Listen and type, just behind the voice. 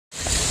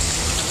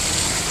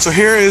So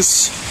here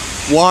is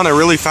one, a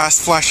really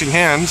fast flashing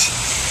hand,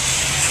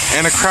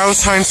 and a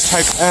Crouse Hinds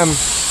Type M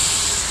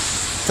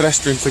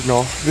pedestrian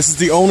signal. This is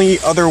the only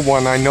other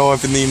one I know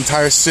of in the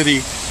entire city,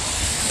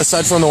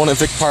 aside from the one at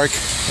Vic Park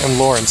and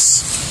Lawrence.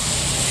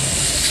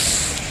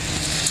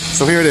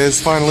 So here it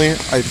is, finally.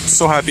 I'm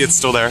so happy it's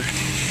still there.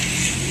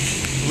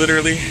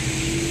 Literally,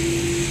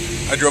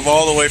 I drove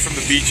all the way from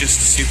the beaches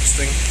to see this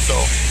thing, so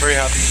very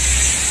happy.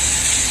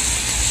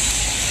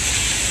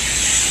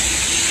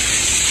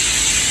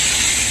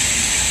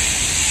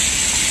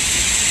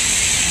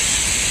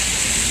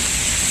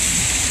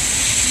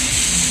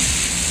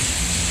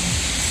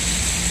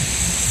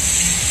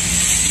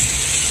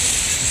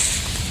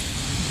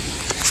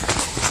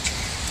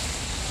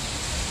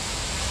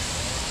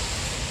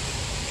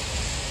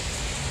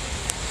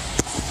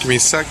 Give me a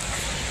sec.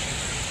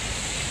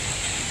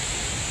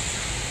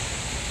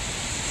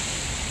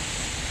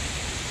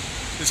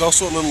 There's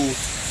also a little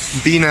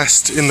bee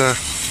nest in the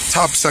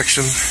top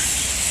section,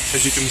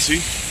 as you can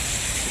see.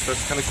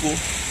 That's kind of cool.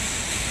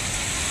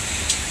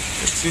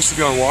 It seems to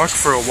be on walk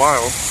for a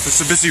while.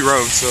 It's a busy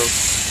road, so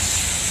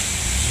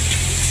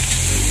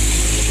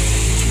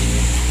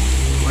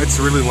lights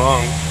are really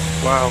long.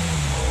 Wow.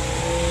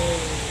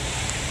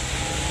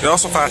 It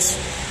also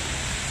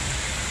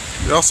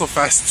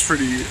flashes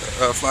pretty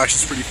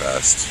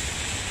fast.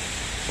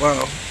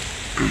 Wow.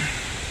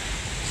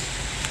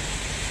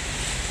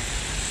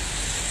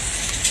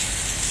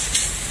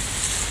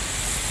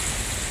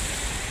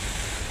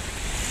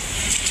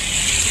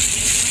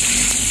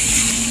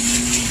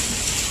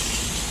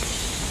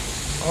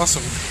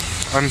 Awesome.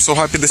 I'm so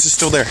happy this is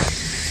still there.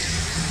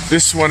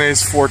 This one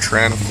is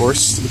Fortran, of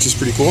course, which is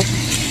pretty cool.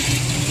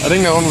 I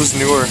think that one was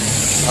newer.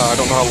 I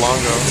don't know how long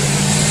ago.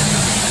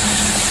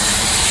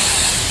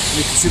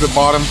 You can see the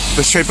bottom,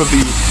 the shape of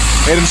the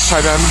 8-inch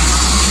Type M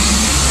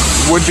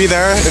would be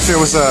there if it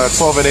was a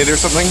 12 at 8 or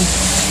something.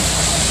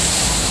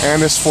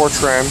 And this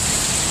Fortran.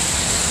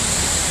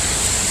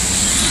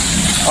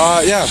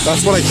 Yeah,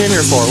 that's what I came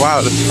here for.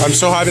 Wow, I'm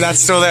so happy that's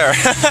still there.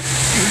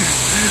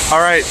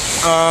 Alright,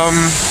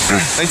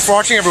 thanks for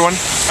watching, everyone.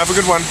 Have a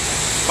good one.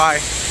 Bye.